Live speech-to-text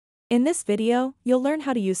In this video, you'll learn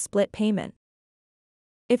how to use split payment.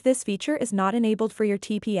 If this feature is not enabled for your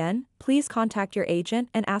TPN, please contact your agent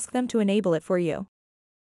and ask them to enable it for you.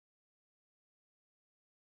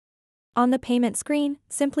 On the payment screen,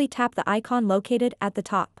 simply tap the icon located at the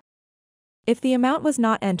top. If the amount was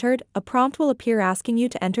not entered, a prompt will appear asking you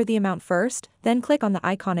to enter the amount first, then click on the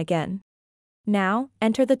icon again. Now,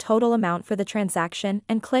 enter the total amount for the transaction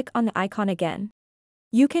and click on the icon again.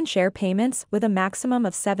 You can share payments with a maximum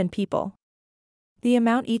of 7 people. The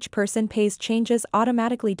amount each person pays changes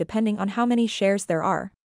automatically depending on how many shares there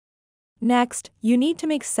are. Next, you need to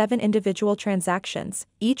make 7 individual transactions,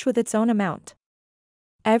 each with its own amount.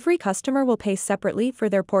 Every customer will pay separately for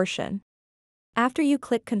their portion. After you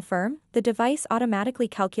click Confirm, the device automatically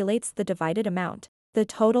calculates the divided amount, the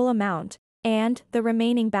total amount, and the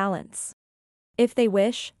remaining balance. If they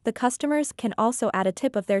wish, the customers can also add a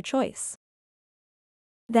tip of their choice.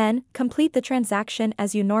 Then, complete the transaction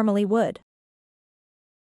as you normally would.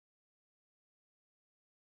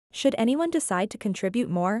 Should anyone decide to contribute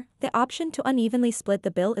more, the option to unevenly split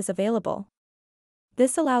the bill is available.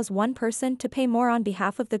 This allows one person to pay more on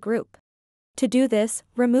behalf of the group. To do this,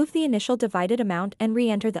 remove the initial divided amount and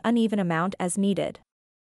re-enter the uneven amount as needed.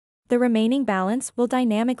 The remaining balance will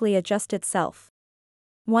dynamically adjust itself.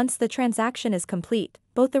 Once the transaction is complete,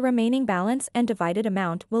 both the remaining balance and divided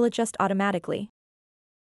amount will adjust automatically.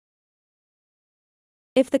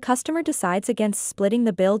 If the customer decides against splitting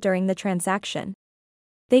the bill during the transaction,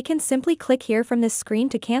 they can simply click here from this screen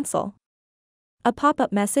to cancel. A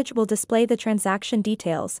pop-up message will display the transaction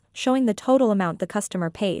details, showing the total amount the customer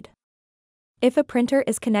paid. If a printer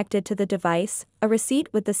is connected to the device, a receipt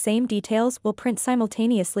with the same details will print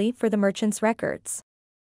simultaneously for the merchant's records.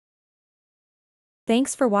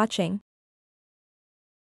 Thanks for watching.